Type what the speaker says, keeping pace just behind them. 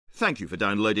Thank you for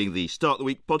downloading the Start the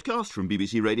Week podcast from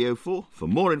BBC Radio 4. For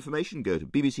more information, go to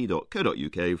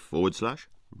bbc.co.uk/Radio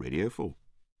 4.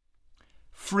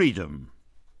 Freedom.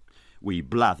 We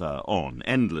blather on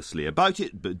endlessly about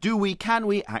it, but can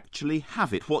we actually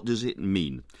have it? What does it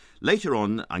mean? Later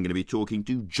on, I'm going to be talking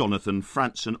to Jonathan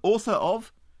Franzen, author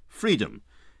of Freedom,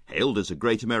 hailed as a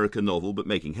great American novel, but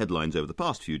making headlines over the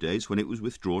past few days when it was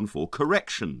withdrawn for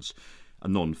corrections. A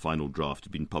non-final draft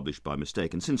had been published by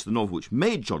mistake, and since the novel which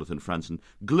made Jonathan Franzen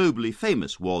globally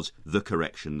famous was The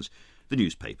Corrections, the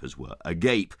newspapers were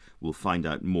agape. We'll find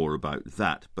out more about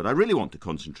that. But I really want to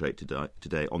concentrate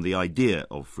today on the idea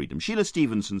of freedom. Sheila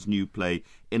Stevenson's new play,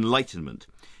 Enlightenment,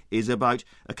 is about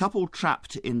a couple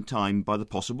trapped in time by the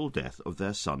possible death of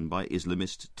their son by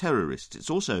Islamist terrorists. It's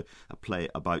also a play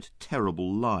about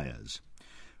terrible liars.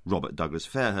 Robert Douglas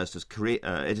Fairhurst has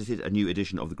edited a new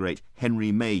edition of the great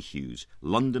Henry Mayhew's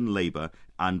London Labour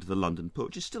and the London Poor,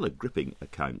 which is still a gripping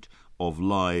account of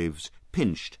lives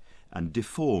pinched and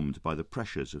deformed by the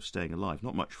pressures of staying alive.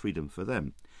 Not much freedom for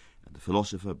them. And the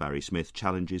philosopher Barry Smith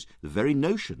challenges the very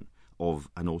notion of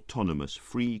an autonomous,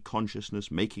 free consciousness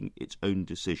making its own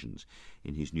decisions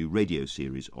in his new radio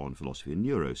series on philosophy and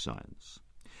neuroscience.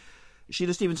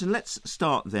 Sheila Stevenson, let's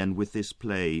start then with this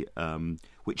play,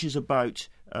 which is about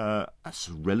a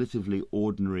relatively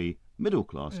ordinary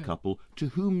middle-class couple to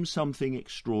whom something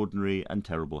extraordinary and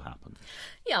terrible happened.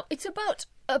 Yeah, it's about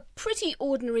a pretty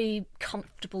ordinary,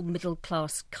 comfortable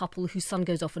middle-class couple whose son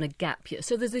goes off on a gap year.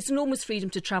 So there's this enormous freedom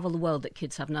to travel the world that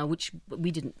kids have now, which we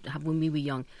didn't have when we were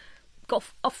young. Got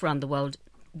off around the world.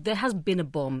 There has been a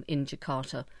bomb in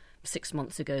Jakarta 6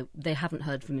 months ago. They haven't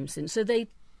heard from him since. So they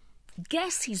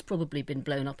guess he's probably been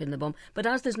blown up in the bomb, but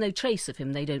as there's no trace of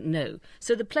him, they don't know.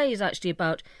 So the play is actually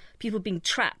about people being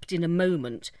trapped in a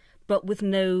moment, but with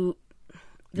no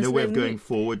way of going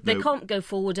forward. They can't go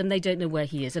forward, and they don't know where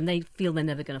he is, and they feel they're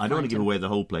never going to find him. I don't want to give away the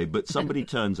whole play, but somebody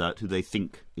turns out who they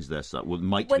think is their son,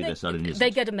 might be their son and isn't.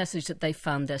 They get a message that they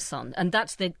found their son, and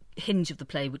that's the hinge of the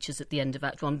play, which is at the end of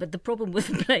Act 1. But the problem with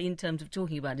the play, in terms of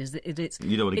talking about it, is that it's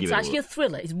actually a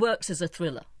thriller. It works as a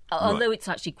thriller. Although it's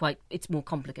actually it's more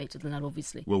complicated than that,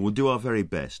 obviously. Well, we'll do our very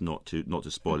best not to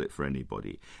spoil it for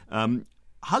anybody.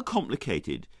 How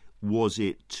complicated was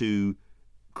it to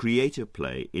create a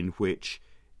play in which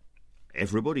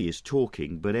everybody is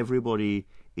talking, but everybody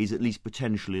is at least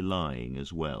potentially lying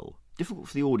as well? Difficult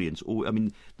for the audience,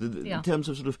 in terms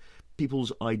of sort of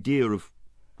people's idea of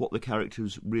what the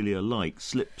characters really are like,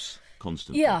 slips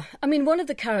constantly. Yeah, I mean, one of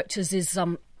the characters is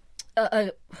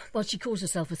she calls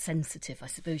herself a sensitive, I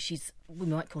suppose. We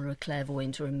might call her a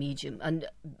clairvoyant or a medium, and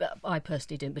I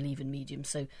personally don't believe in mediums,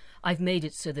 so I've made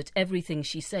it so that everything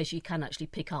she says she can actually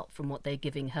pick up from what they're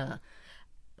giving her.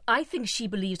 I think she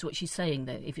believes what she's saying,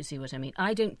 though, if you see what I mean.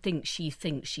 I don't think she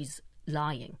thinks she's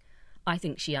lying. I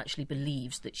think she actually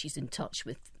believes that she's in touch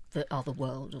with the other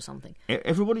world or something.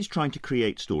 Everybody's trying to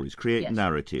create stories,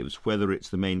 narratives, whether it's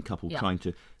the main couple trying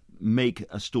to make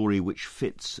a story which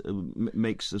fits,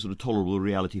 makes a sort of tolerable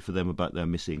reality for them about their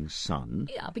missing son.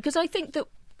 Yeah, because I think that,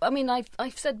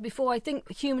 I've said before, I think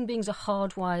human beings are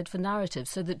hardwired for narrative,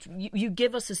 so that you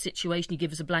give us a situation, you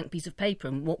give us a blank piece of paper,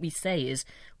 and what we say is,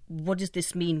 what does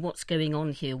this mean? What's going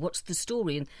on here? What's the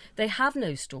story? And they have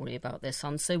no story about their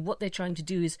son, so what they're trying to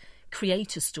do is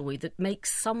create a story that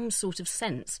makes some sort of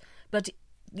sense. But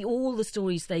all the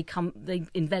stories they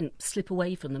invent slip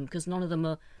away from them because none of them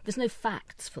there's no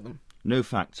facts for them. No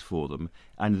facts for them.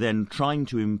 And then trying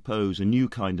to impose a new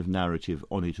kind of narrative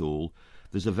on it all.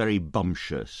 There's a very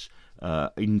bumptious,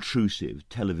 intrusive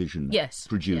television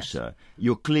producer. Yes.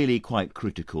 You're clearly quite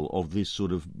critical of this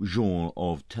sort of genre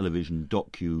of television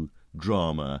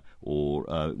docudrama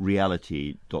or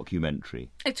reality documentary.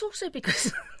 It's also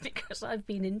because I've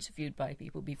been interviewed by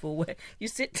people before where you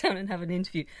sit down and have an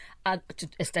interview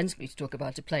ostensibly to talk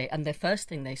about a play, and the first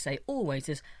thing they say always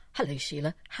is, "Hello,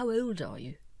 Sheila, how old are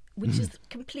you?" Which is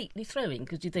completely throwing,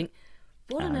 because you think,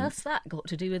 what on earth's that got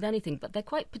to do with anything? But they're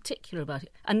quite particular about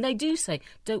it. And they do say,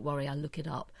 don't worry, I'll look it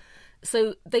up.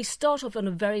 So they start off on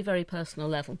a very, very personal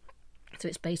level. So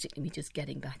it's basically me just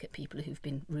getting back at people who've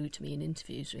been rude to me in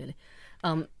interviews, really.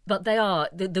 But they are,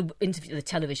 the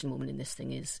television woman in this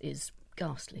thing is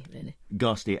ghastly, really.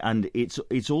 Ghastly, and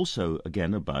it's also,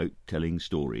 again, about telling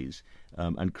stories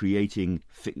and creating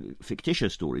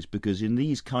fictitious stories, because in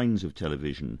these kinds of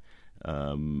television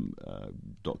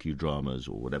docudramas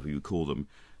or whatever you call them,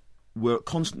 we're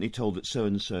constantly told that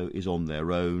so-and-so is on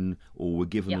their own, or we're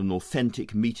given an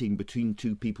authentic meeting between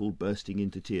two people bursting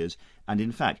into tears. And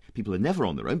in fact, people are never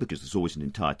on their own because there's always an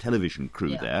entire television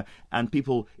crew there. And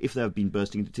people, if they've been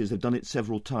bursting into tears, they've done it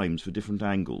several times for different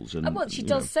angles. And well, she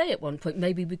does say at one point,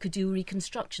 maybe we could do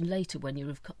reconstruction later when you're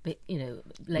a bit,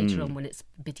 later on when it's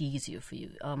a bit easier for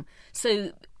you.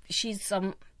 So she's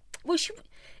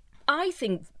I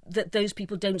think that those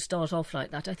people don't start off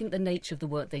like that. I think the nature of the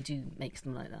work they do makes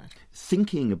them like that.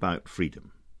 Thinking about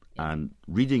freedom and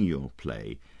reading your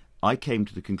play, I came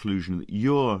to the conclusion that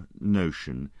your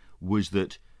notion was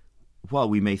that while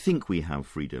we may think we have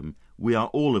freedom, we are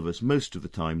all of us, most of the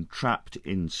time, trapped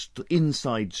in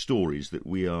inside stories that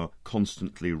we are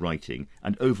constantly writing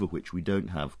and over which we don't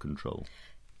have control.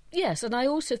 Yes, and I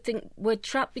also think we're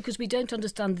trapped because we don't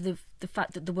understand the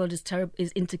fact that the world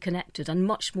is interconnected, and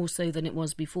much more so than it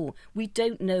was before. We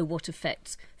don't know what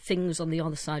effects things on the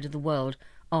other side of the world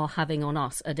are having on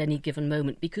us at any given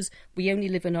moment because we only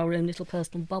live in our own little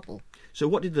personal bubble. So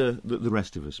what did the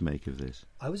rest of us make of this?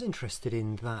 I was interested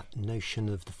in that notion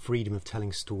of the freedom of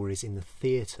telling stories in the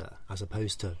theatre as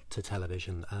opposed to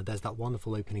television. There's that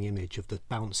wonderful opening image of the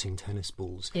bouncing tennis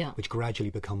balls, which gradually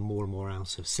become more and more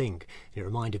out of sync. It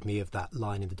reminded me of that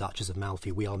line in The Duchess of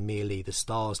Malfi, "We are merely the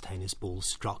stars' tennis balls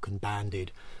struck and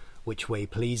banded which way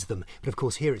please them." But of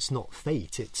course here it's not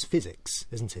fate, it's physics,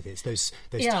 isn't it? It's those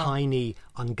tiny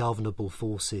ungovernable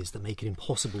forces that make it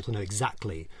impossible to know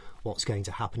exactly what's going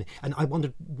to happen. And I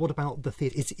wondered, what about the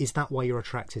theatre? Is that why you're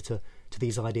attracted to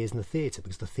these ideas in the theatre?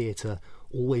 Because the theatre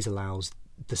always allows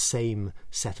the same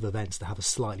set of events to have a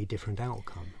slightly different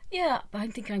outcome. Yeah, but I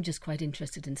think I'm just quite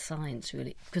interested in science,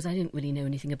 really, because I don't really know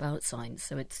anything about science,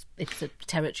 so it's a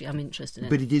territory I'm interested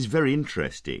in. But it is very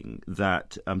interesting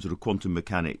that sort of quantum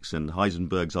mechanics and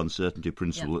Heisenberg's uncertainty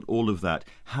principle, and all of that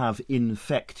have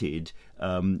infected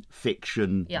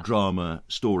fiction, drama,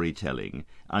 storytelling,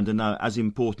 and are now as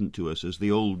important to us as the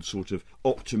old sort of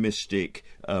optimistic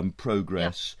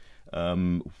progress.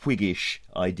 Whiggish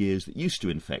ideas that used to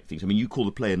infect things. I mean, you call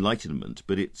the play Enlightenment,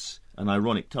 but it's an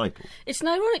ironic title. It's an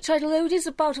ironic title, though it is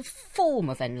about a form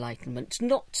of enlightenment,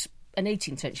 not an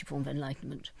 18th century form of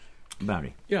enlightenment.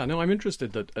 Barry? Yeah, no, I'm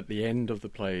interested that at the end of the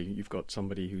play you've got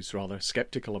somebody who's rather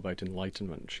sceptical about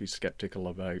enlightenment. She's sceptical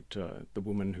about the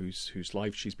woman whose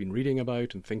life she's been reading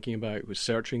about and thinking about, who's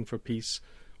searching for peace,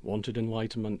 wanted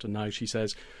enlightenment, and now she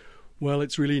says, well,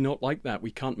 it's really not like that. We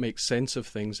can't make sense of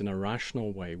things in a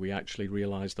rational way. We actually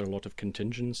realise there are a lot of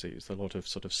contingencies, there are a lot of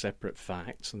sort of separate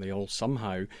facts, and they all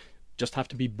somehow just have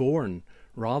to be born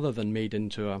rather than made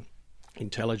into a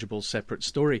intelligible separate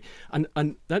story.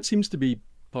 And that seems to be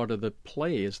part of the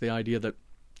play, is the idea that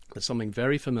there's something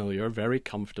very familiar, very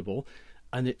comfortable,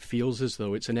 and it feels as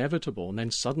though it's inevitable, and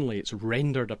then suddenly it's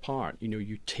rendered apart.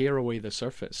 You tear away the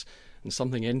surface, and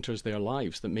something enters their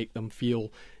lives that make them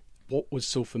feel what was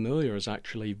so familiar is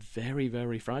actually very,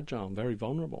 very fragile, very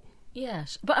vulnerable.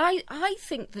 Yes, but I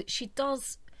think that she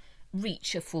does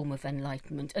reach a form of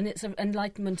enlightenment, and it's an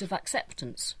enlightenment of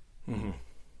acceptance.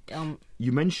 Mm-hmm.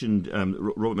 You mentioned,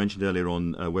 Robert mentioned earlier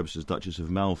on Webster's Duchess of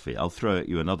Malfi. I'll throw at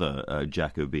you another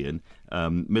Jacobean,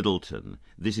 Middleton.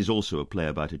 This is also a play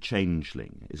about a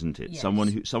changeling, isn't it? Yes.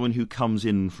 Someone who comes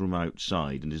in from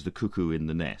outside and is the cuckoo in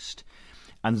the nest.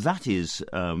 And that is,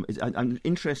 I'm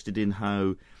interested in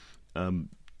how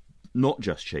not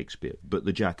just Shakespeare, but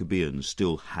the Jacobeans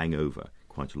still hang over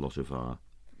quite a lot of our...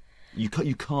 You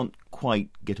can't quite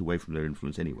get away from their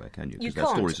influence anywhere, can you? Because their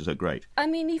stories are so great. I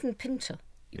mean, even Pinter,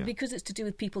 because it's to do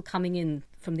with people coming in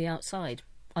from the outside,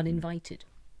 uninvited.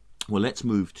 Well, let's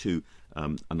move to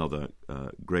another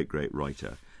great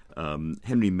writer,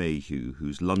 Henry Mayhew,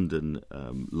 whose London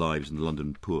Lives and the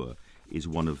London Poor is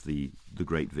one of the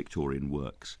great Victorian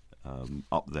works,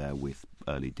 up there with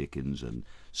early Dickens and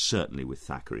certainly with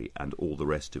Thackeray and all the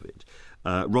rest of it.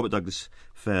 Robert Douglas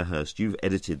Fairhurst, you've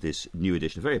edited this new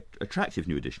edition, a very attractive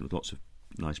new edition with lots of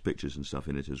nice pictures and stuff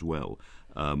in it as well,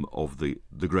 of the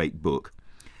great book.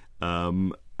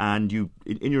 And you,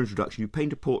 in your introduction, you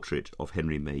paint a portrait of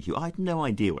Henry Mayhew. I had no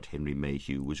idea what Henry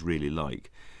Mayhew was really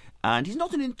like. And he's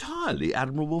not an entirely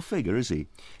admirable figure, is he?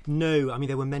 No, I mean,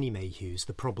 there were many Mayhews.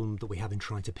 The problem that we have in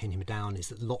trying to pin him down is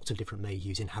that lots of different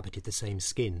Mayhews inhabited the same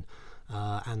skin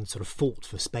and sort of fought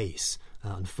for space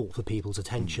and fought for people's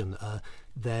attention.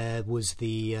 There was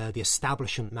the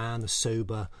establishment man, the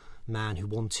sober man who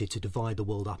wanted to divide the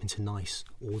world up into nice,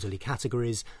 orderly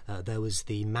categories. There was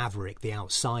the maverick, the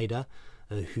outsider,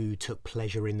 who took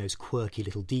pleasure in those quirky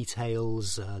little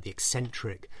details, the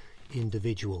eccentric,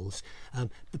 individuals.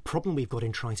 The problem we've got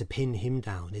in trying to pin him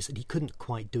down is that he couldn't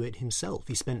quite do it himself.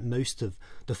 He spent most of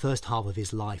the first half of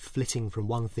his life flitting from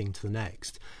one thing to the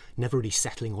next, never really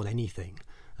settling on anything.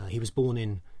 He was born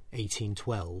in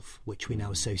 1812, which we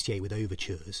now associate with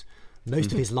overtures.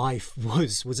 Most of his life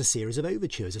was a series of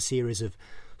overtures, a series of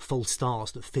false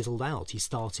starts that fizzled out. He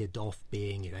started off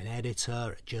being an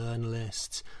editor, a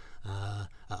journalist, a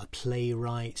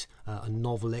playwright, a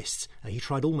novelist. He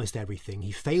tried almost everything.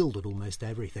 He failed at almost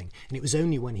everything. And it was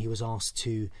only when he was asked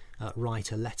to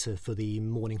write a letter for the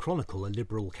Morning Chronicle, a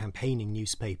liberal campaigning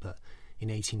newspaper, in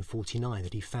 1849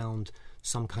 that he found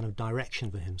some kind of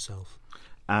direction for himself.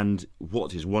 And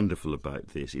what is wonderful about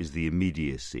this is the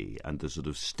immediacy and the sort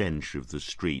of stench of the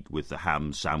street with the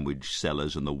ham sandwich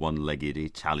sellers and the one-legged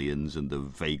Italians and the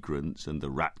vagrants and the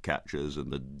rat catchers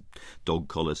and the dog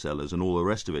collar sellers and all the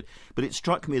rest of it. But it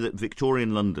struck me that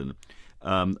Victorian London,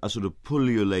 a sort of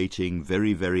pullulating,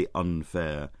 very, very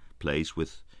unfair place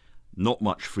with not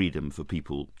much freedom for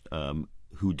people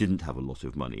who didn't have a lot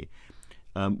of money,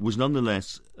 was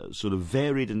nonetheless sort of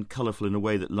varied and colourful in a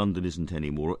way that London isn't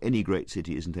anymore, or any great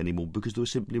city isn't anymore, because there were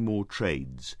simply more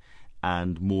trades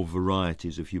and more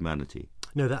varieties of humanity.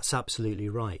 No, that's absolutely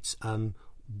right.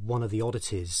 One of the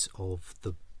oddities of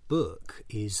the book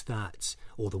is that,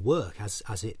 or the work as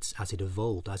it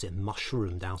evolved, as it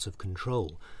mushroomed out of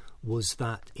control, was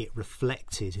that it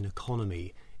reflected an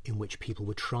economy in which people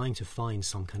were trying to find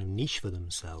some kind of niche for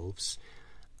themselves.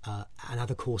 And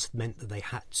that, of course, meant that they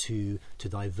had to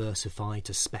diversify,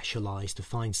 to specialise, to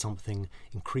find something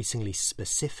increasingly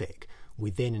specific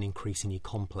within an increasingly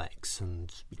complex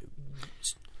and...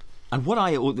 And what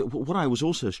I was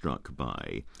also struck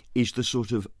by is the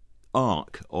sort of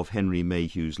arc of Henry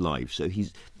Mayhew's life. So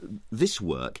this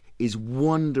work is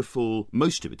wonderful,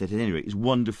 most of it at any rate, is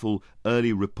wonderful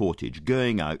early reportage,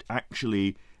 going out,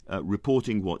 actually...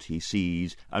 reporting what he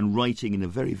sees and writing in a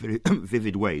very, very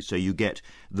vivid way. So you get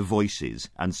the voices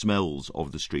and smells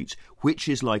of the streets, which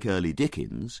is like early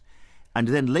Dickens. And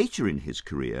then later in his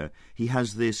career, he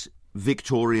has this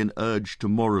Victorian urge to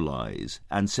moralise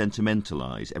and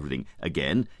sentimentalise everything.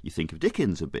 Again, you think of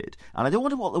Dickens a bit. And I don't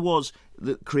wonder what there was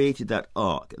that created that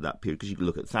arc at that period, because you can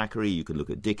look at Thackeray, you can look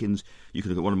at Dickens, you can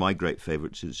look at one of my great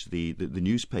favourites is the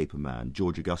newspaper man,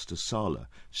 George Augustus Sala,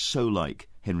 so like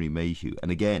Henry Mayhew, and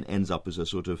again ends up as a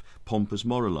sort of pompous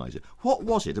moraliser. What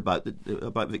was it about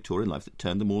Victorian life that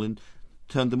turned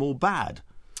them all bad?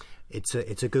 It's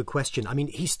a good question. I mean,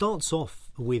 he starts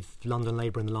off with London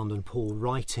Labour and the London Poor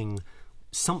writing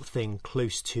something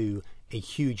close to a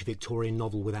huge Victorian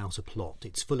novel without a plot.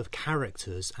 It's full of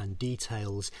characters and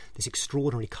details, this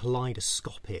extraordinary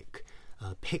kaleidoscopic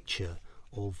picture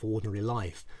of ordinary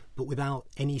life, but without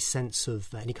any sense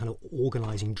of any kind of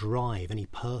organising drive, any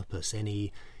purpose,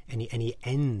 any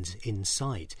end in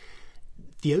sight.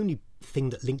 The only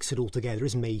thing that links it all together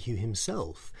is Mayhew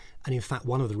himself. And in fact,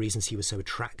 one of the reasons he was so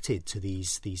attracted to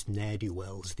these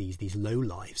ne'er-do-wells, these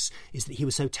lowlifes, is that he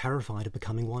was so terrified of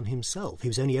becoming one himself. He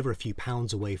was only ever a few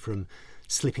pounds away from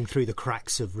slipping through the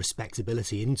cracks of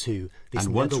respectability into this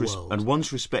netherworld. And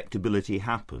once respectability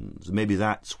happens, maybe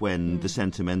that's when the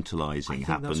sentimentalising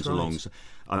happens. Right.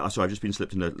 Sorry, I've just been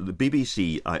slipped in there. The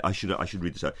BBC, I should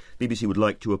read this out. BBC would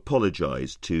like to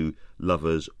apologise to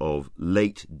lovers of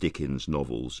late Dickens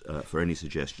novels for any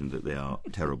suggestion that they are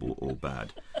terrible or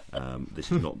bad. This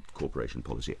is not corporation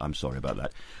policy. I'm sorry about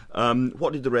that.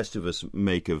 What did the rest of us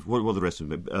make of... What were the rest of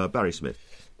them? Barry Smith.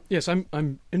 Yes,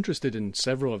 I'm interested in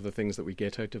several of the things that we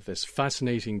get out of this.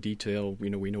 Fascinating detail. We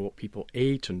know what people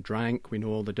ate and drank. We know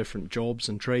all the different jobs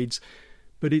and trades.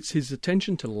 But it's his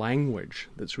attention to language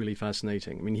that's really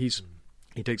fascinating. I mean,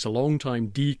 he takes a long time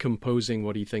decomposing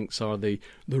what he thinks are the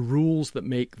rules that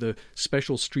make the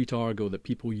special street argot that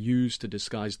people use to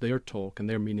disguise their talk and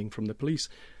their meaning from the police.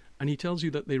 And he tells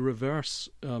you that they reverse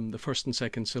the first and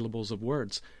second syllables of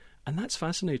words. And that's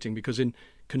fascinating because in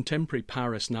contemporary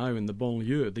Paris now, in the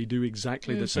banlieue, they do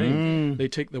exactly the same. They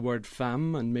take the word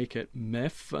femme and make it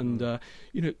meuf. And,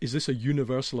 is this a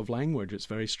universal of language? It's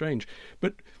very strange.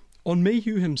 But on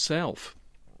Mayhew himself,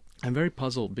 I'm very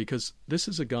puzzled because this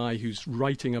is a guy who's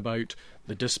writing about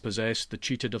the dispossessed, the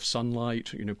cheated of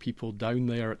sunlight, people down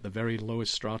there at the very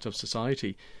lowest strata of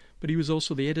society. But he was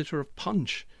also the editor of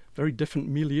Punch, very different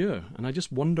milieu, and I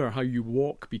just wonder how you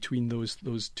walk between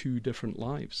those two different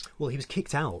lives. Well, he was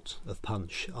kicked out of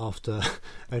Punch after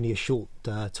only a short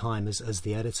time as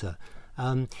the editor.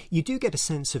 You do get a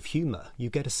sense of humour. You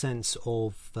get a sense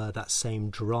of that same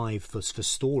drive for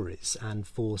stories and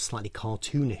for slightly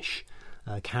cartoonish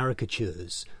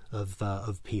caricatures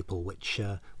of people, which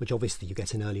obviously you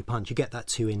get in early Punch. You get that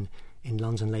too in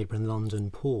London Labour and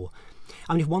London Poor.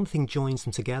 I mean, if one thing joins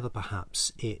them together,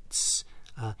 perhaps it's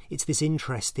this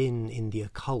interest in the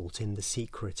occult, in the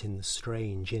secret, in the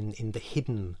strange, in the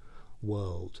hidden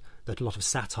world, that a lot of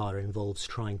satire involves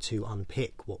trying to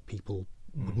unpick what people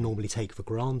would normally take for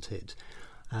granted,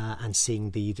 and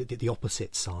seeing the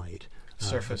opposite side.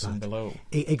 Surface and below.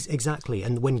 Exactly.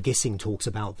 And when Gissing talks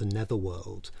about the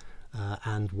netherworld,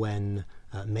 and when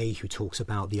Mayhew talks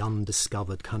about the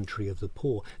undiscovered country of the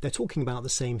poor, they're talking about the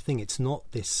same thing. It's not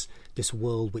this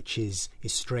world which is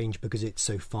strange because it's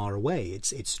so far away.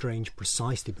 It's strange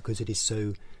precisely because it is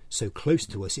so close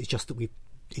to us. It's just that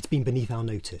it's been beneath our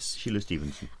notice. Sheila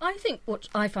Stevenson. I think what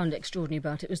I found extraordinary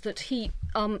about it was that he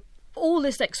all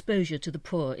this exposure to the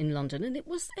poor in London, and it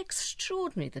was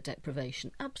extraordinary, the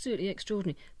deprivation, absolutely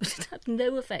extraordinary, but it had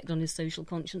no effect on his social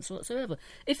conscience whatsoever.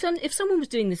 If someone was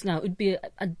doing this now, it would be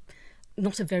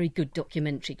not a very good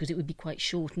documentary, because it would be quite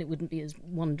short and it wouldn't be as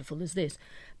wonderful as this.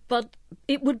 But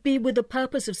it would be with the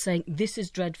purpose of saying, this is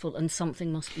dreadful and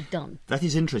something must be done. That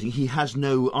is interesting. He has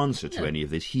no answer to any of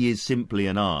this. He is simply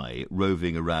an eye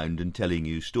roving around and telling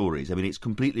you stories. I mean, it's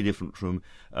completely different from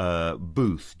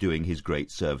Booth doing his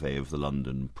great survey of the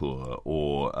London poor,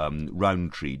 or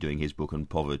Rowntree doing his book on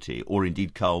poverty, or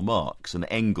indeed Karl Marx and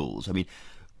Engels. I mean,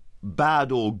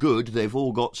 bad or good, they've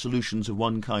all got solutions of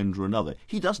one kind or another.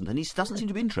 He doesn't, and he doesn't seem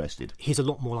to be interested. He's a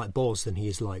lot more like Boz than he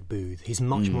is like Booth. He's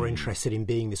much more interested in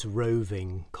being this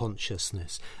roving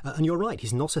consciousness. And you're right,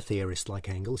 he's not a theorist like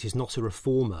Engels, he's not a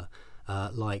reformer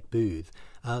like Booth.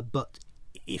 But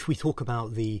if we talk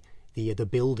about the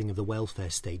building of the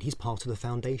welfare state, he's part of the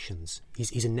foundations.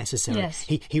 He's a necessary. Yes.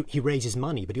 He raises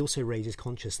money, but he also raises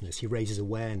consciousness. He raises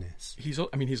awareness. He's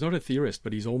not a theorist,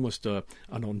 but he's almost an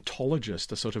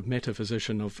ontologist, a sort of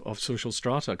metaphysician of social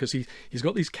strata, because he's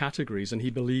got these categories and he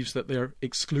believes that they're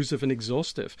exclusive and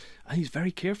exhaustive, and he's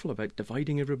very careful about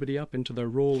dividing everybody up into their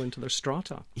role, into their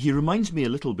strata. He reminds me a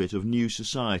little bit of New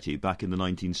Society back in the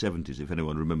 1970s, if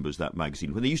anyone remembers that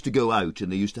magazine, when they used to go out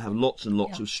and they used to have lots and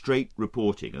lots of straight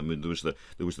reporting. I mean, there was the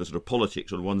sort of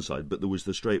politics on one side, but there was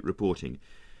the straight reporting.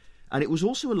 And it was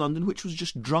also a London which was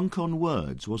just drunk on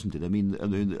words, wasn't it? I mean,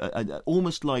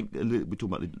 almost like, we're talking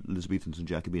about the Elizabethans and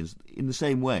Jacobeans, in the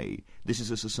same way, this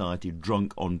is a society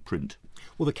drunk on print.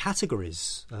 Well, the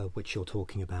categories which you're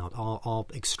talking about are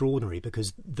extraordinary,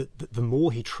 because the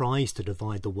more he tries to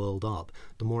divide the world up,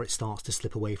 the more it starts to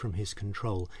slip away from his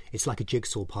control. It's like a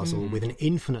jigsaw puzzle with an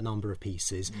infinite number of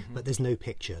pieces, but there's no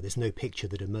picture. There's no picture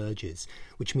that emerges,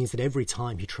 which means that every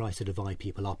time he tries to divide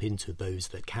people up into those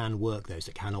that can work, those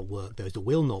that cannot work, those that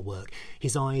will not work,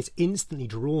 his eye is instantly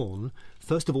drawn,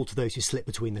 first of all, to those who slip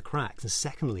between the cracks, and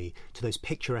secondly, to those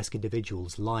picturesque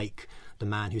individuals like the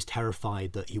man who's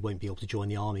terrified that he won't be able to join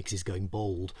the army because he's going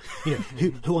bald,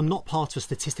 who are not part of a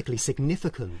statistically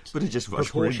significant but are just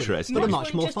much more interesting. But are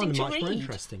much more fun and much more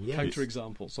interesting. Yes.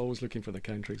 Counterexamples, always looking for the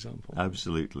counterexample.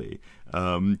 Absolutely.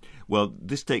 Well,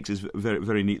 this takes us very,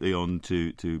 very neatly on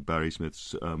to Barry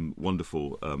Smith's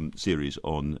wonderful series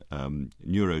on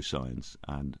neuroscience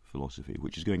and philosophy,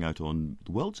 which is going out on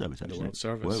the World Service, actually. The World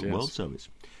Service, yes. World Service.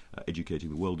 Educating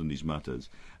the world in these matters.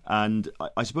 And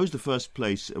I suppose the first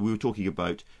place, we were talking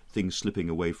about things slipping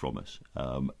away from us,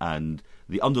 and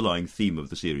the underlying theme of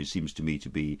the series seems to me to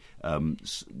be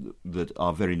that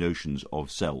our very notions of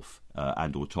self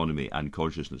and autonomy and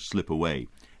consciousness slip away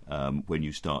when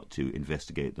you start to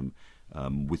investigate them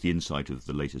with the insight of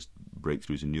the latest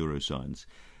breakthroughs in neuroscience.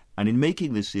 And in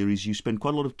making this series, you spend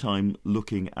quite a lot of time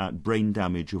looking at brain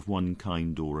damage of one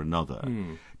kind or another.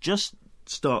 Just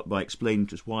start by explaining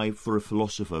to us why, for a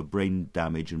philosopher, brain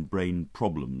damage and brain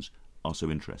problems are so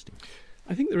interesting.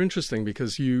 I think they're interesting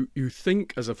because you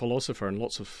think as a philosopher, and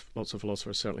lots of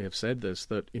philosophers certainly have said this,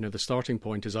 that the starting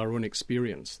point is our own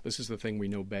experience. This is the thing we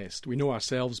know best. We know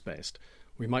ourselves best.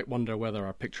 We might wonder whether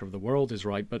our picture of the world is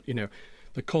right, but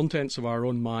the contents of our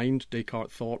own mind,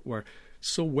 Descartes thought, were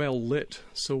so well lit,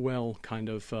 so well kind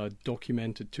of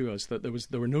documented to us that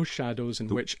there were no shadows in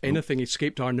which anything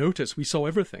escaped our notice. We saw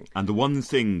everything. And the one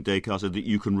thing, Descartes said, that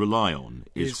you can rely on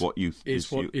is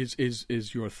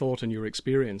your thought and your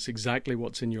experience, exactly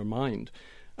what's in your mind.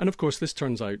 And of course, this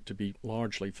turns out to be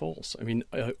largely false. I mean,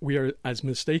 we are as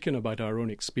mistaken about our own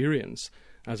experience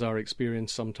as our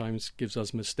experience sometimes gives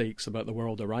us mistakes about the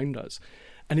world around us.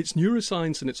 And it's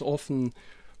neuroscience, and it's often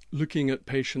looking at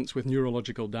patients with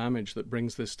neurological damage that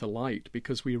brings this to light,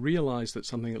 because we realize that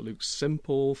something that looks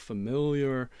simple,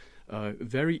 familiar,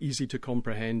 very easy to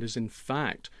comprehend is in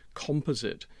fact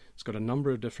composite. It's got a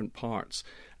number of different parts,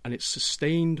 and it's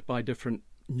sustained by different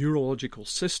neurological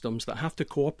systems that have to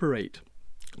cooperate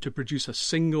to produce a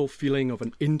single feeling of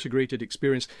an integrated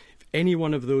experience. If any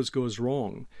one of those goes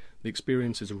wrong, the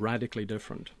experience is radically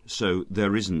different. So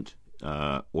there isn't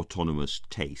autonomous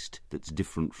taste that's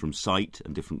different from sight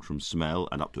and different from smell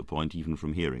and up to a point even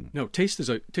from hearing? No, taste is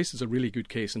a really good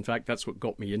case. In fact, that's what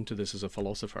got me into this as a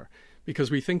philosopher,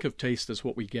 because we think of taste as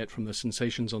what we get from the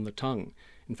sensations on the tongue.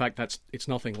 In fact, it's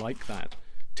nothing like that.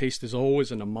 Taste is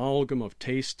always an amalgam of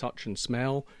taste, touch and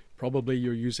smell. Probably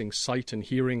you're using sight and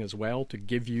hearing as well to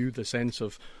give you the sense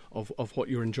of what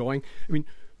you're enjoying. I mean,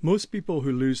 most people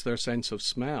who lose their sense of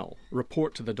smell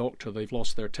report to the doctor they've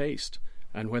lost their taste.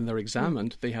 And when they're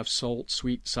examined, they have salt,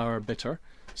 sweet, sour, bitter.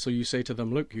 So you say to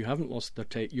them, look, you haven't lost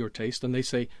your taste. And they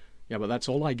say, yeah, but that's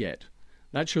all I get.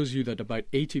 That shows you that about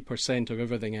 80% of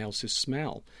everything else is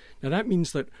smell. Now, that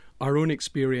means that our own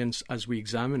experience as we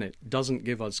examine it doesn't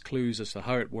give us clues as to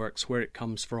how it works, where it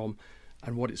comes from,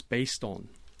 and what it's based on.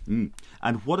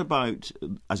 And what about,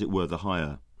 as it were, the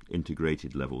higher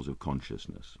integrated levels of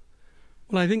consciousness?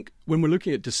 Well, I think when we're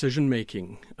looking at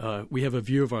decision-making, we have a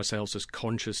view of ourselves as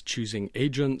conscious choosing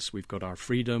agents. We've got our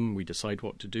freedom, we decide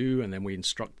what to do, and then we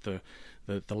instruct the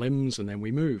limbs, and then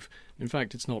we move. In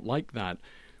fact, it's not like that.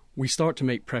 We start to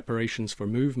make preparations for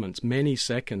movements many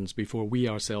seconds before we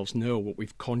ourselves know what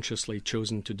we've consciously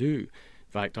chosen to do.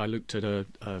 In fact, I looked at a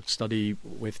study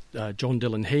with John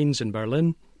Dylan Haynes in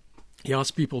Berlin. He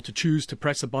asked people to choose to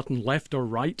press a button left or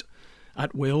right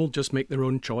at will, just make their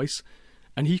own choice.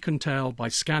 And he can tell by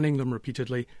scanning them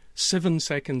repeatedly 7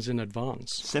 seconds in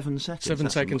advance. 7 seconds? 7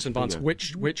 seconds in advance,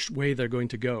 which way they're going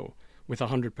to go with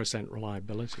 100%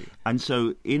 reliability. And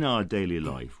so in our daily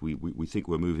life, we think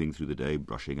we're moving through the day,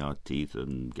 brushing our teeth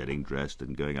and getting dressed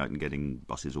and going out and getting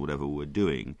buses or whatever we're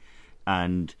doing.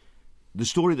 And the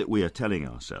story that we are telling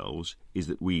ourselves is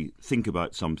that we think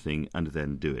about something and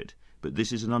then do it. But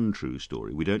this is an untrue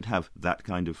story. We don't have that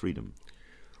kind of freedom.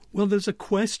 Well, there's a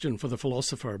question for the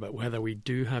philosopher about whether we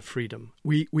do have freedom.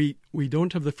 We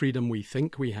don't have the freedom we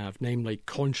think we have, namely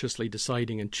consciously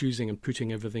deciding and choosing and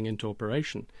putting everything into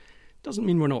operation. It doesn't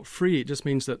mean we're not free. It just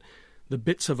means that the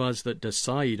bits of us that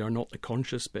decide are not the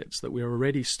conscious bits, that we're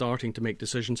already starting to make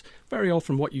decisions. Very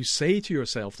often what you say to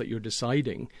yourself that you're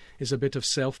deciding is a bit of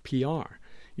self-PR.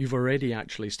 You've already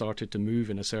actually started to move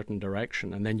in a certain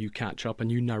direction, and then you catch up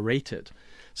and you narrate it.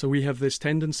 So we have this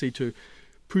tendency to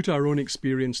put our own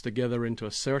experience together into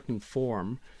a certain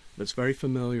form that's very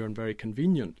familiar and very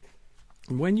convenient.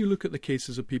 And when you look at the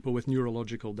cases of people with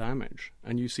neurological damage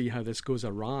and you see how this goes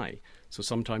awry, so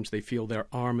sometimes they feel their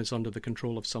arm is under the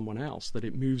control of someone else, that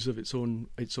it moves of its own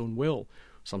will.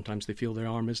 Sometimes they feel their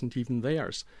arm isn't even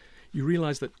theirs. You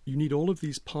realize that you need all of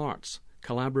these parts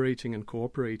collaborating and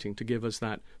cooperating to give us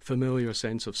that familiar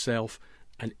sense of self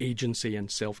and agency and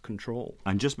self-control.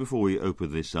 And just before we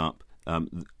open this up,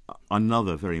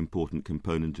 another very important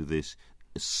component of this,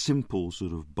 simple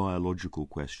sort of biological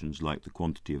questions like the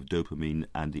quantity of dopamine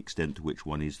and the extent to which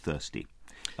one is thirsty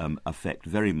affect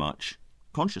very much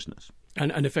consciousness.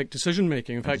 And affect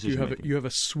decision-making. In fact, you have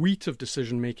a suite of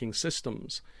decision-making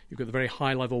systems. You've got the very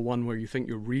high-level one where you think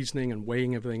you're reasoning and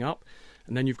weighing everything up.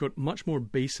 And then you've got much more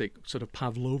basic sort of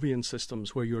Pavlovian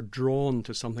systems where you're drawn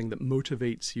to something that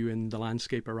motivates you in the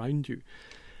landscape around you.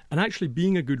 And actually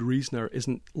being a good reasoner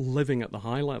isn't living at the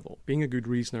high level. Being a good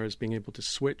reasoner is being able to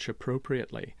switch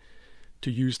appropriately to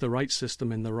use the right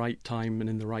system in the right time and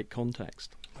in the right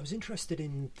context. I was interested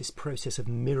in this process of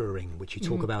mirroring, which you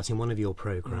talk about in one of your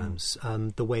programmes,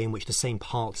 the way in which the same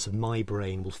parts of my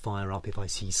brain will fire up if I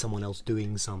see someone else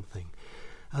doing something.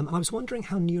 And I was wondering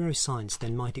how neuroscience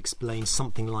then might explain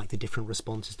something like the different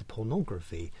responses to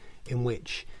pornography, in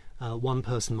which one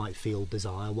person might feel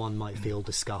desire, one might feel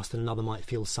disgust, and another might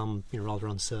feel some rather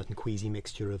uncertain, queasy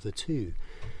mixture of the two.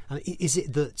 Is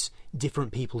it that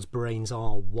different people's brains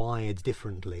are wired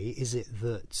differently? Is it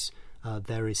that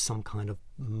there is some kind of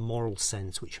moral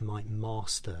sense which might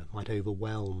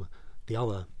overwhelm the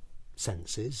other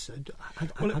senses? How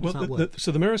does that work?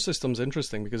 So the mirror system's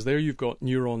interesting because there you've got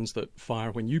neurons that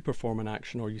fire when you perform an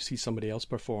action or you see somebody else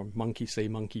perform. Monkey say,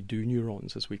 monkey do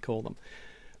neurons, as we call them.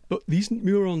 But these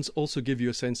neurons also give you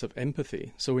a sense of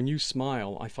empathy. So when you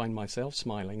smile, I find myself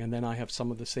smiling, and then I have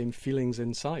some of the same feelings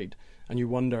inside. And you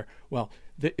wonder, well,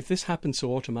 if this happens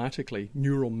so automatically,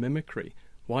 neural mimicry,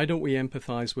 why don't we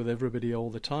empathize with everybody all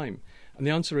the time? And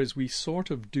the answer is we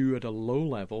sort of do at a low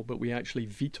level, but we actually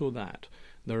veto that.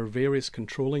 There are various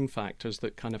controlling factors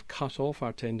that kind of cut off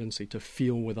our tendency to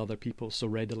feel with other people so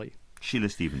readily. Sheila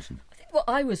Stevenson. Well,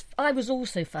 I was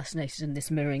also fascinated in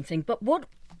this mirroring thing, but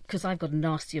because I've got a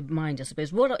nastier mind, I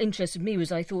suppose, what interested me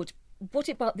was I thought, what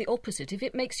about the opposite? If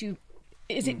it makes you,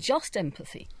 is it just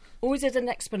empathy? Or is it an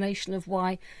explanation of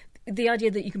why, the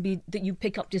idea that you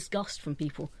pick up disgust from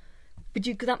people? But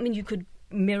could that mean you could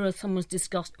mirror someone's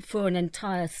disgust for an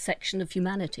entire section of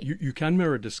humanity. You can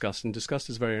mirror disgust, and disgust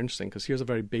is very interesting because here's a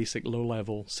very basic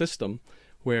low-level system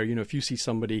where, if you see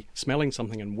somebody smelling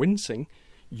something and wincing,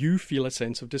 you feel a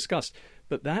sense of disgust.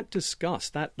 But that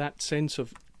disgust, that sense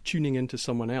of tuning into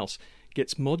someone else,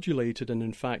 gets modulated, and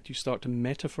in fact you start to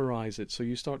metaphorize it. So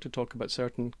you start to talk about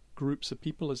certain groups of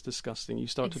people as disgusting. You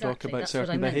start to talk about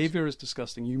certain behavior as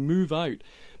disgusting. You move out,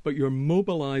 but you're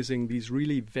mobilizing these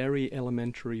really very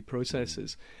elementary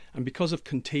processes. And because of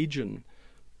contagion,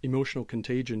 emotional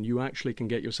contagion, you actually can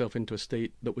get yourself into a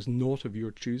state that was not of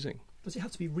your choosing. Does it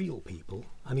have to be real people?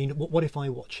 I mean, what if I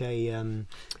watch a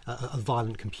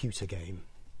violent computer game?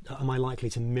 Am I likely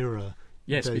to mirror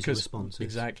those responses?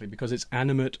 Exactly, because it's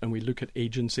animate and we look at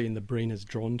agency and the brain is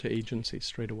drawn to agency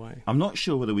straight away. I'm not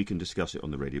sure whether we can discuss it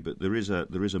on the radio, but there is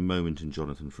a moment in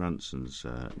Jonathan Franzen's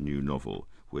new novel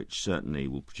which certainly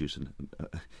will produce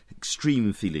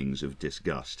extreme feelings of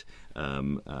disgust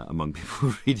among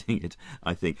people reading it,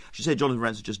 I think. I should say Jonathan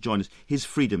Franzen just joined us. His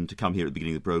freedom to come here at the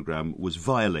beginning of the programme was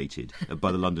violated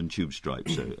by the London tube strike,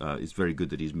 so it's very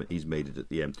good that he's made it at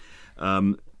the end.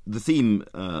 The theme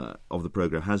of the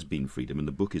programme has been freedom, and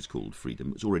the book is called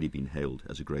Freedom. It's already been hailed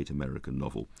as a great American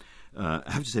novel. I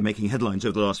have to say, making headlines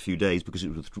over the last few days because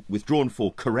it was withdrawn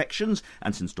for corrections,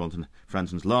 and since Jonathan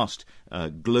Franzen's last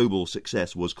global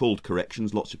success was called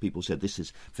Corrections, lots of people said this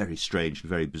is very strange and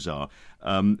very bizarre.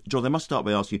 John, I must start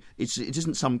by asking you, it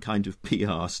isn't some kind of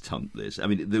PR stunt, this? I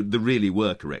mean, there really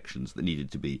were corrections that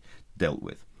needed to be dealt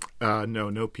with.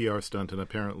 No PR stunt, and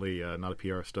apparently not a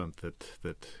PR stunt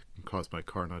that caused my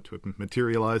car not to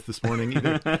materialize this morning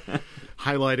either.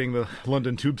 Highlighting the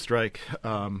London tube strike.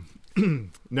 No.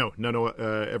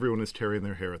 Everyone is tearing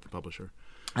their hair at the publisher.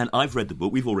 And I've read the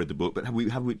book. We've all read the book, but have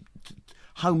we?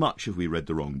 How much have we read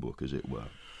the wrong book, as it were?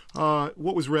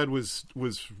 What was read was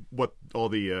what all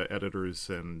the editors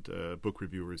and book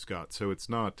reviewers got. So it's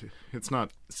not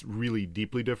really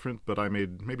deeply different. But I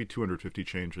made maybe 250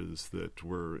 changes that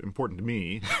were important to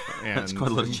me. And that's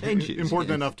quite a lot of changes.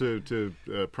 Important enough to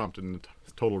prompt a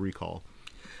total recall.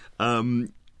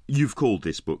 You've called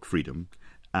this book Freedom,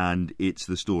 and it's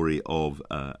the story of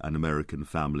an American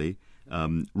family,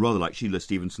 rather like Sheila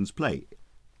Stevenson's play.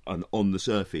 An on the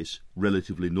surface,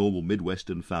 relatively normal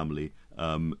Midwestern family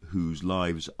whose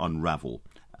lives unravel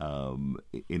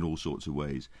in all sorts of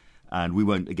ways. And we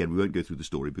won't go through the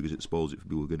story because it spoils it for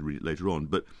people who are going to read it later on.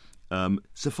 But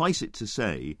suffice it to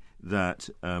say that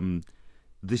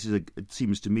it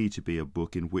seems to me to be a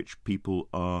book in which people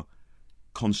are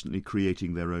constantly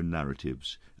creating their own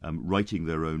narratives, writing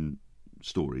their own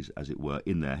stories, as it were,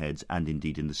 in their heads, and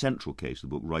indeed in the central case of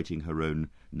the book, writing her own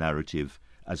narrative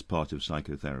as part of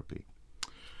psychotherapy.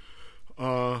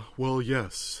 Well,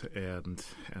 yes, and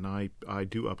I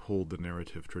do uphold the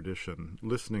narrative tradition.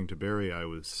 Listening to Barry, I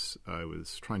was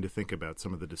trying to think about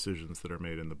some of the decisions that are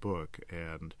made in the book,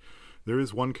 and there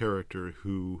is one character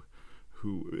who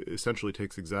essentially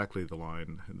takes exactly the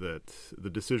line that the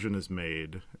decision is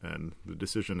made, and the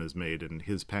decision is made in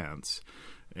his pants,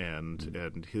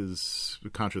 and his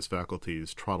conscious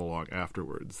faculties trot along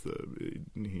afterwards.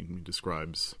 He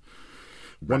describes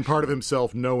one part of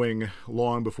himself knowing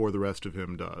long before the rest of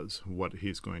him does what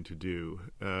he's going to do.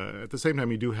 At the same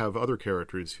time, you do have other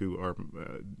characters who are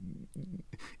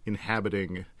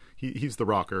inhabiting. He's the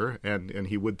rocker, and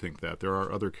he would think that. There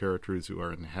are other characters who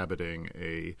are inhabiting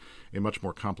a much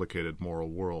more complicated moral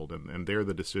world, and there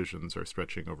the decisions are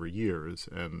stretching over years,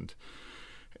 and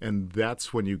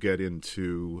that's when you get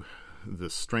into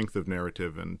the strength of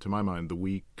narrative and, to my mind, the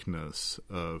weakness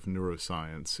of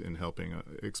neuroscience in helping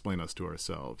explain us to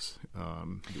ourselves.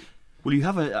 Well, you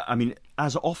have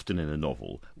as often in a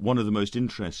novel, one of the most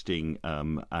interesting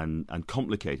and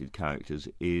complicated characters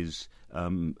is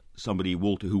somebody,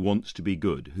 Walter, who wants to be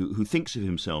good, who thinks of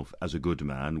himself as a good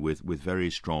man with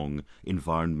very strong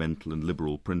environmental and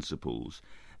liberal principles.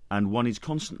 And one is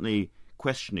constantly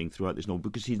questioning throughout this novel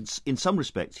because in some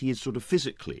respects he is sort of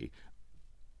physically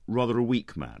rather a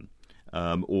weak man,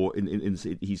 or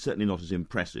he's certainly not as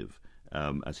impressive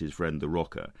as his friend the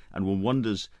rocker. And one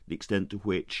wonders the extent to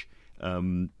which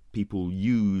people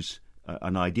use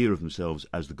an idea of themselves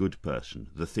as the good person,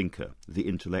 the thinker, the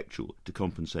intellectual, to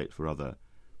compensate for other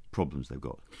problems they've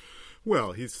got.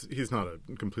 Well, he's not a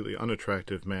completely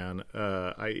unattractive man.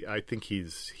 I think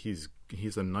he's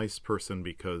a nice person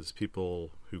because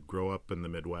people who grow up in the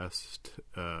Midwest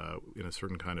in a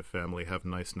certain kind of family have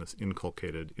niceness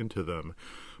inculcated into them.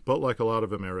 But like a lot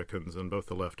of Americans on both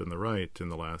the left and the right in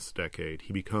the last decade,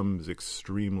 he becomes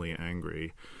extremely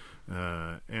angry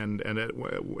And at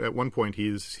one point he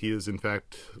is in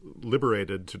fact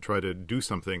liberated to try to do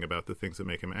something about the things that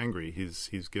make him angry.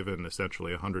 He's given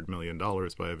essentially $100 million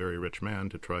by a very rich man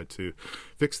to try to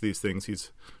fix these things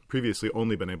he's previously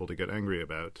only been able to get angry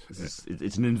about.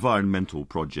 It's an environmental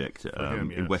project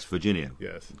him, yes. in West Virginia.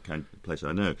 Yes, kind of place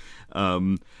I know.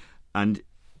 And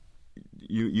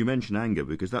you mention anger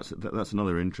because that's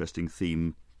another interesting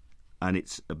theme. And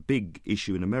it's a big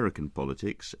issue in American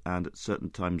politics, and at certain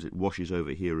times it washes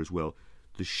over here as well.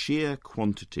 The sheer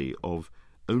quantity of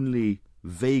only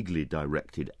vaguely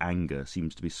directed anger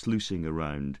seems to be sluicing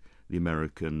around the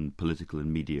American political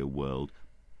and media world,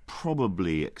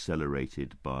 probably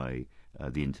accelerated by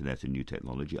the internet and new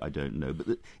technology. I don't know.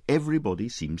 But everybody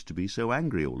seems to be so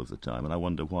angry all of the time, and I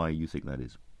wonder why you think that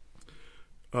is.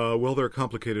 Well, there are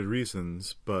complicated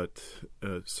reasons, but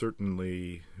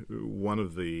certainly one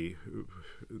of the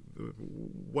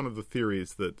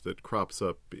theories that crops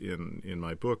up in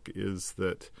my book is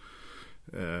that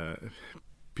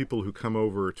people who come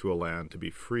over to a land to be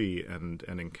free and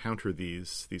encounter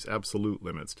these absolute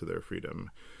limits to their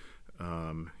freedom.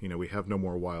 We have no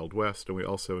more Wild West, and we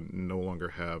also no longer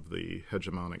have the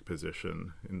hegemonic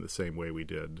position in the same way we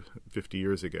did 50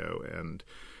 years ago.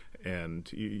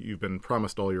 And you've been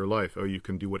promised all your life, you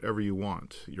can do whatever you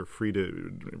want. You're free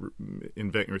to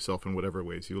invent yourself in whatever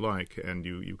ways you like, and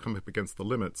you come up against the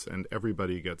limits, and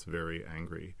everybody gets very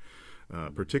angry,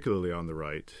 particularly on the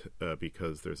right,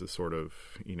 because there's a sort of,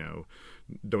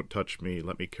 don't touch me,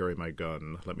 let me carry my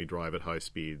gun, let me drive at high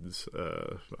speeds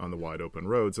on the wide open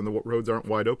roads. And the roads aren't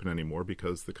wide open anymore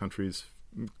because the country's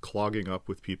clogging up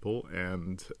with people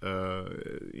and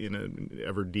in an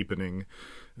ever-deepening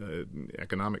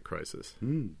economic crisis.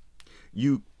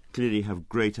 You clearly have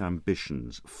great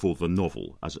ambitions for the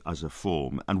novel as a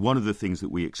form, and one of the things that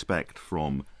we expect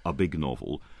from a big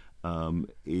novel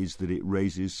is that it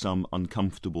raises some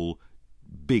uncomfortable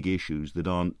big issues that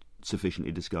aren't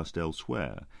sufficiently discussed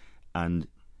elsewhere. And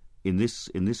in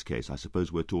this case, I suppose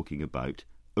we're talking about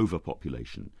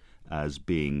overpopulation as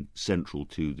being central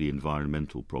to the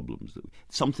environmental problems.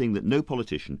 Something that no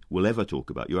politician will ever talk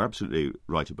about. You're absolutely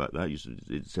right about that.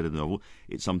 It said in the novel,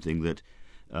 it's something that,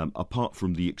 apart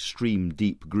from the extreme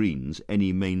deep greens,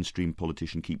 any mainstream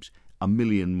politician keeps a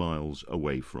million miles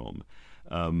away from.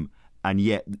 And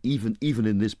yet, even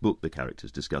in this book, the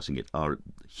characters discussing it are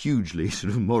hugely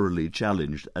sort of morally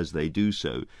challenged as they do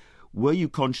so. Were you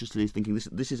consciously thinking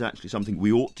this is actually something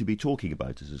we ought to be talking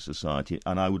about as a society,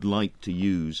 and I would like to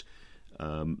use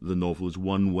the novel as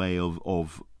one way of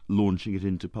launching it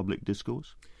into public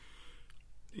discourse?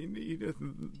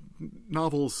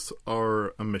 Novels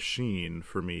are a machine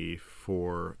for me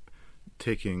for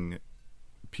taking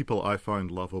people I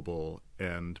find lovable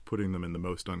and putting them in the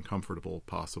most uncomfortable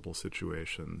possible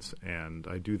situations. And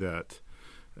I do that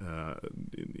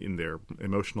in their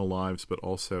emotional lives, but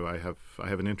also I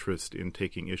have an interest in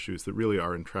taking issues that really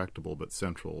are intractable but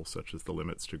central, such as the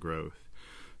limits to growth,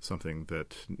 something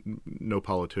that no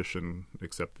politician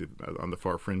except on the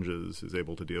far fringes is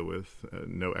able to deal with,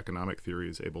 no economic theory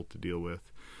is able to deal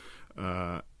with.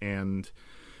 And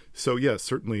so, yes,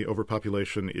 certainly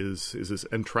overpopulation is as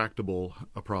intractable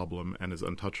a problem and as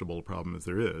untouchable a problem as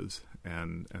there is,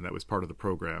 and that was part of the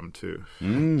program to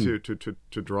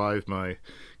drive my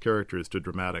characters to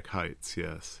dramatic heights.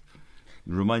 Yes,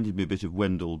 it reminded me a bit of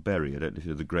Wendell Berry. I don't know if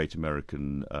you're the great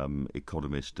American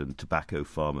economist and tobacco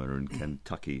farmer and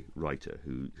Kentucky writer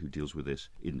who deals with this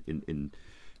in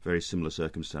very similar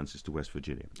circumstances to West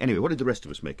Virginia. Anyway, what did the rest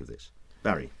of us make of this,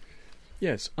 Barry?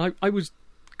 Yes, I was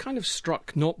kind of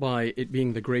struck not by it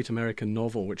being the great American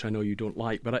novel, which I know you don't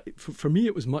like, but for me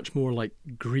it was much more like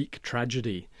Greek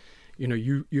tragedy.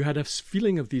 You had a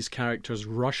feeling of these characters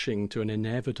rushing to an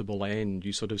inevitable end.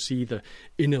 You sort of see the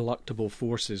ineluctable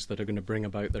forces that are going to bring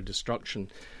about their destruction.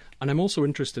 And I'm also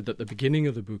interested that the beginning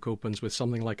of the book opens with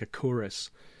something like a chorus.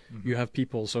 Mm-hmm. You have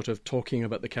people sort of talking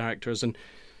about the characters, and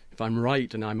if I'm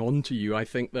right and I'm on to you, I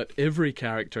think that every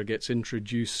character gets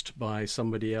introduced by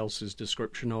somebody else's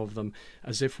description of them,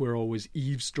 as if we're always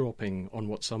eavesdropping on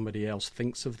what somebody else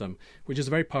thinks of them, which is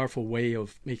a very powerful way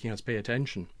of making us pay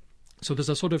attention. So there's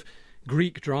a sort of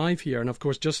Greek drive here, and of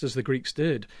course, just as the Greeks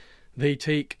did, they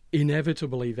take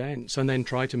inevitable events and then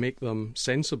try to make them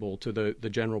sensible to the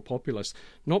general populace,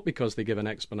 not because they give an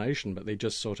explanation, but they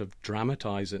just sort of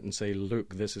dramatize it and say,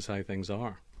 look, this is how things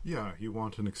are. Yeah, you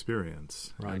want an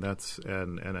experience, right? And that's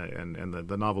and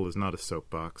the novel is not a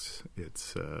soapbox.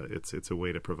 It's a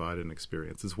way to provide an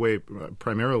experience. It's a way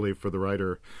primarily for the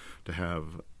writer to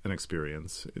have an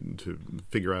experience, to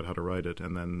figure out how to write it,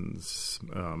 and then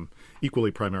equally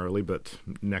primarily, but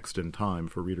next in time,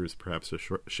 for readers perhaps to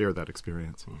share that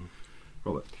experience. Mm-hmm.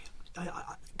 Robert.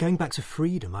 going back to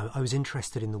freedom, I was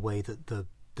interested in the way that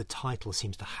the title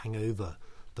seems to hang over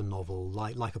the novel,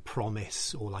 like a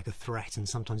promise or like a threat, and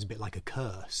sometimes a bit like a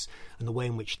curse, and the way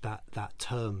in which that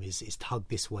term is tugged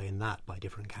this way and that by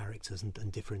different characters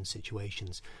and different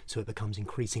situations, so it becomes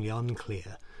increasingly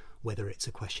unclear whether it's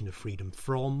a question of freedom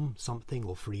from something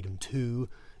or freedom to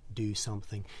do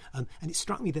something. And it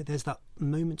struck me that there's that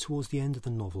moment towards the end of the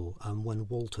novel when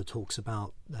Walter talks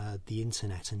about the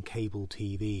internet and cable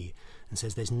TV and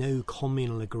says there's no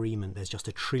communal agreement, there's just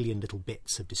a trillion little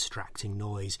bits of distracting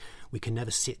noise. We can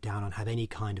never sit down and have any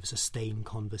kind of sustained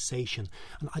conversation.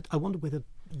 And I wonder whether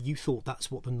you thought that's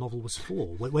what the novel was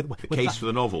for. The case for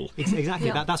the novel. Exactly,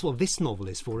 yeah. That's what this novel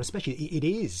is for, especially. It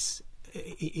is.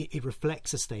 It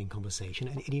reflects a staying conversation,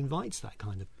 and it invites that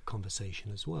kind of conversation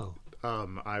as well.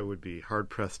 I would be hard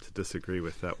pressed to disagree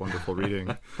with that wonderful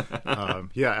reading.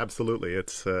 Yeah, absolutely.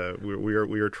 It's we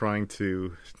are trying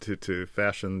to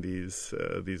fashion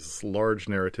these large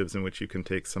narratives in which you can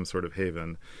take some sort of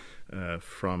haven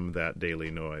from that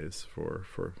daily noise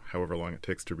for however long it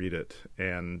takes to read it,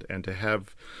 and to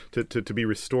have to be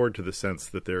restored to the sense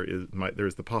that there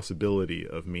is the possibility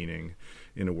of meaning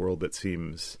in a world that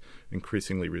seems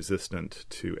increasingly resistant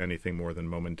to anything more than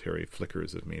momentary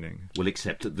flickers of meaning. Well,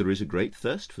 except that there is a great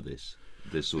thirst for this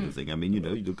sort of thing. I mean, you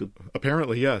look at...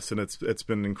 Apparently, yes, and it's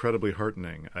been incredibly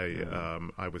heartening.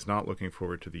 I was not looking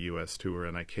forward to the U.S. tour,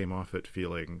 and I came off it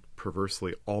feeling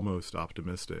perversely almost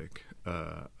optimistic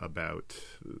about,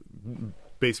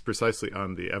 based precisely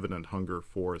on the evident hunger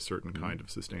for a certain kind of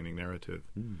sustaining narrative.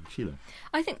 Sheila?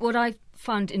 I think what I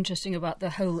found interesting about the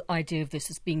whole idea of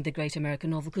this as being the great American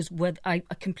novel, because I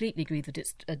completely agree that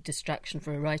it's a distraction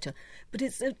for a writer, but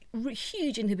it's a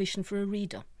huge inhibition for a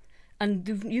reader. And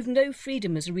you've no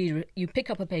freedom as a reader. You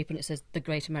pick up a paper and it says the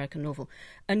great American novel,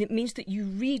 and it means that you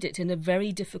read it in a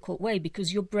very difficult way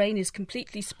because your brain is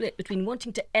completely split between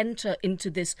wanting to enter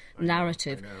into this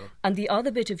narrative and the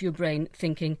other bit of your brain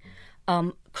thinking,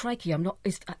 crikey, I'm not.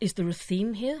 Is there a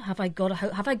theme here? Have I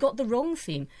got the wrong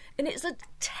theme? And it's a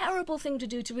terrible thing to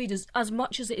do to readers, as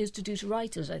much as it is to do to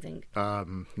writers, I think.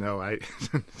 No, I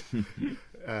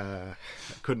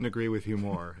couldn't agree with you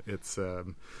more. It's.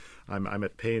 I'm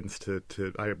at pains to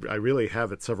I really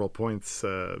have at several points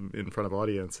in front of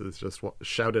audiences just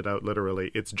shouted out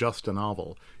literally, it's just a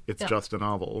novel. It's just a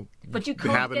novel. But you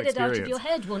can't get it out of your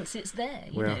head once it's there.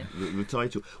 You know? The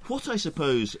title. What I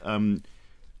suppose,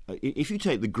 if you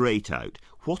take the great out,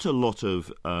 what a lot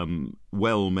of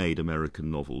well-made American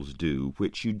novels do,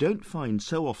 which you don't find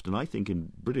so often, I think,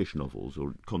 in British novels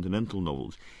or continental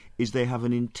novels, is they have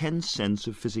an intense sense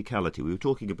of physicality. We were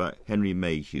talking about Henry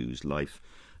Mayhew's life,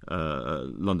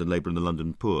 London Labour and the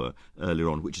London Poor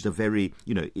earlier on, which is a very,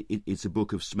 it's a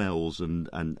book of smells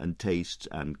and tastes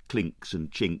and clinks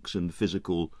and chinks and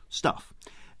physical stuff.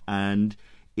 And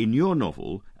in your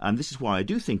novel, and this is why I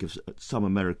do think of some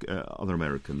other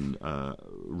American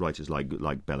writers like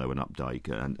Bellow and Updike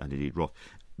and indeed Roth,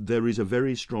 there is a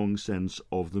very strong sense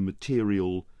of the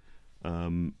material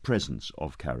presence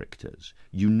of characters.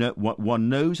 One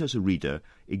knows as a reader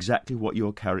exactly what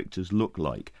your characters look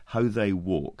like, how they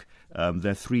walk,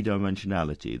 their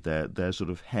three-dimensionality, their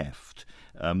sort of heft,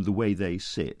 the way they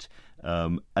sit,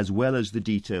 as well as the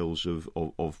details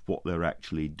of what they're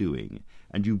actually doing.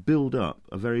 And you build up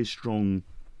a very strong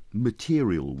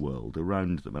material world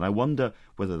around them. And I wonder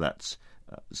whether that's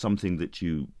something that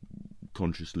you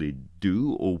consciously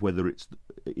do, or whether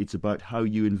it's about how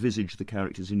you envisage the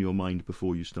characters in your mind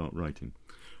before you start writing.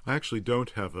 I actually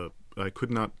I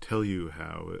could not tell you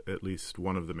how at least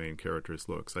one of the main characters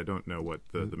looks. I don't know what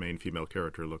the main female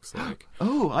character looks like.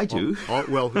 Oh, I do.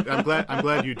 Well, I'm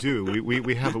glad you do.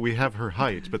 We have her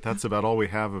height, but that's about all we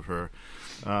have of her.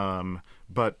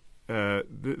 But to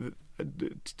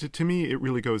me, it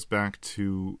really goes back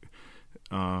to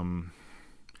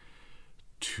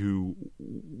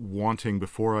wanting,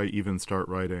 before I even start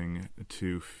writing,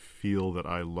 to feel that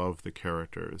I love the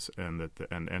characters, and that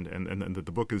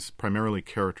the book is primarily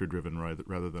character driven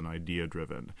rather than idea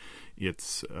driven.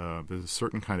 It's there's a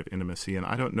certain kind of intimacy, and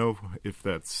I don't know if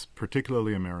that's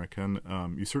particularly American.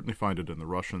 You certainly find it in the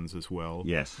Russians as well.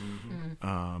 Yes.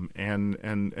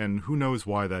 And who knows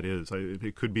why that is?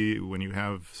 It could be when you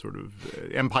have sort of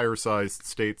empire-sized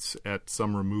states at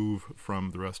some remove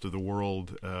from the rest of the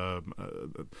world.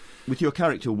 With your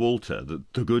character Walter,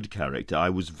 the good character, I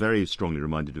was very strongly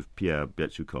reminded of Pierre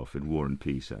Betzukov in War and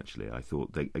Peace. Actually, I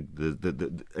thought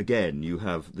again you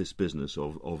have this business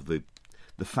of the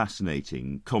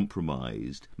fascinating,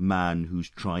 compromised man who's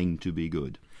trying to be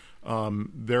good.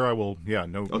 There I will,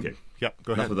 no. Okay. Yeah,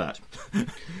 go ahead. Enough of that.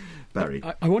 Barry.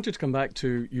 I wanted to come back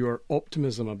to your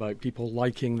optimism about people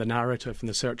liking the narrative and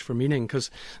the search for meaning, because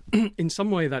in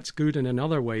some way that's good, and in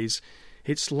other ways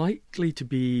it's likely to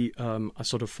be a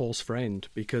sort of false friend,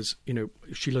 because,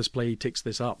 Sheila's play takes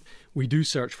this up. We do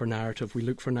search for narrative, we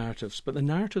look for narratives, but the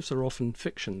narratives are often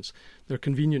fictions. They're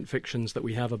convenient fictions that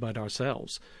we have about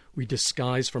ourselves. We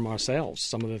disguise from ourselves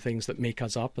some of the things that make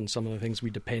us up and some of the things we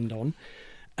depend on.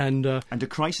 And a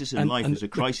crisis in life is a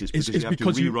crisis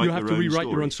because you have to rewrite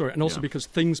your own story. And also because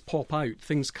things pop out,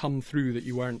 things come through that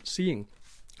you weren't seeing.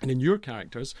 And in your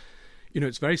characters,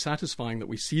 it's very satisfying that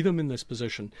we see them in this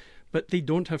position, but they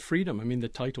don't have freedom. I mean, the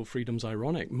title Freedom's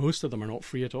ironic. Most of them are not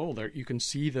free at all. You can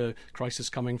see the crisis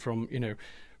coming from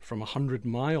 100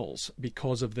 miles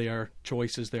because of their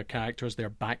choices, their characters, their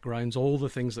backgrounds, all the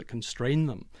things that constrain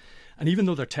them. And even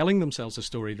though they're telling themselves a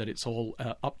story that it's all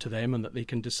up to them and that they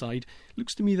can decide, it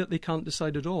looks to me that they can't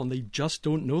decide at all, and they just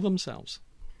don't know themselves.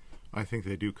 I think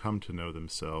they do come to know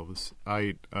themselves.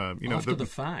 After the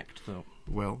fact, though.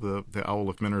 Well, the owl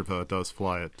of Minerva does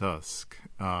fly at dusk.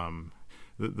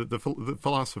 The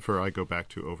philosopher I go back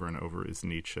to over and over is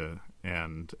Nietzsche,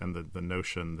 and the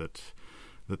notion that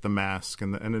the mask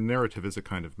and the narrative is a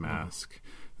kind of mask.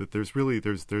 That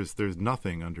there's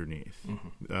nothing underneath.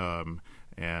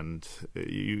 And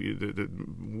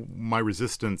my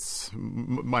resistance,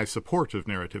 my support of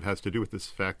narrative has to do with this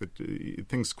fact that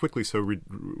things quickly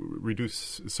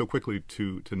reduce so quickly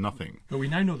to nothing. But we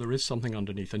now know there is something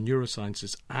underneath, and neuroscience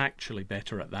is actually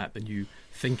better at that than you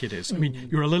think it is. I mean,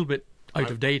 you're a little bit out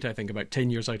of date, I think, about 10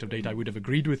 years out of date. I would have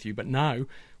agreed with you, but now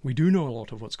we do know a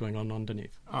lot of what's going on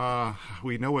underneath.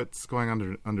 We know what's going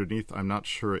on underneath. I'm not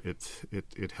sure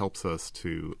it helps us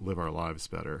to live our lives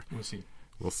better. We'll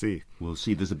see. We'll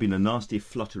see. There's been a nasty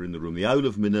flutter in the room. The Owl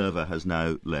of Minerva has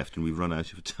now left, and we've run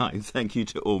out of time. Thank you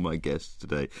to all my guests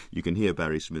today. You can hear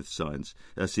Barry Smith's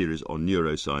series on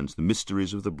neuroscience, The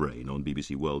Mysteries of the Brain, on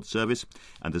BBC World Service,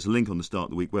 and there's a link on the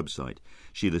Start the Week website.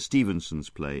 Sheila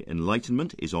Stevenson's play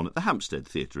Enlightenment is on at the Hampstead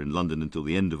Theatre in London until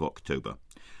the end of October.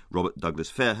 Robert Douglas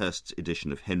Fairhurst's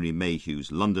edition of Henry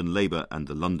Mayhew's London Labour and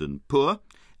the London Poor,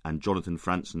 and Jonathan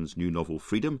Franzen's new novel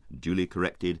Freedom, duly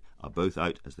corrected, are both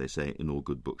out, as they say, in all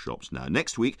good bookshops now.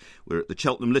 Next week, we're at the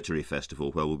Cheltenham Literary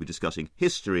Festival, where we'll be discussing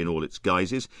history in all its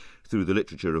guises through the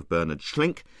literature of Bernard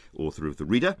Schlink, author of The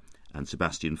Reader, and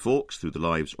Sebastian Faulks through the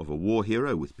lives of a war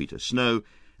hero with Peter Snow,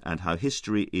 and how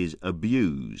history is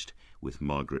abused with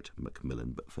Margaret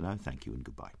Macmillan. But for now, thank you and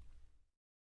goodbye.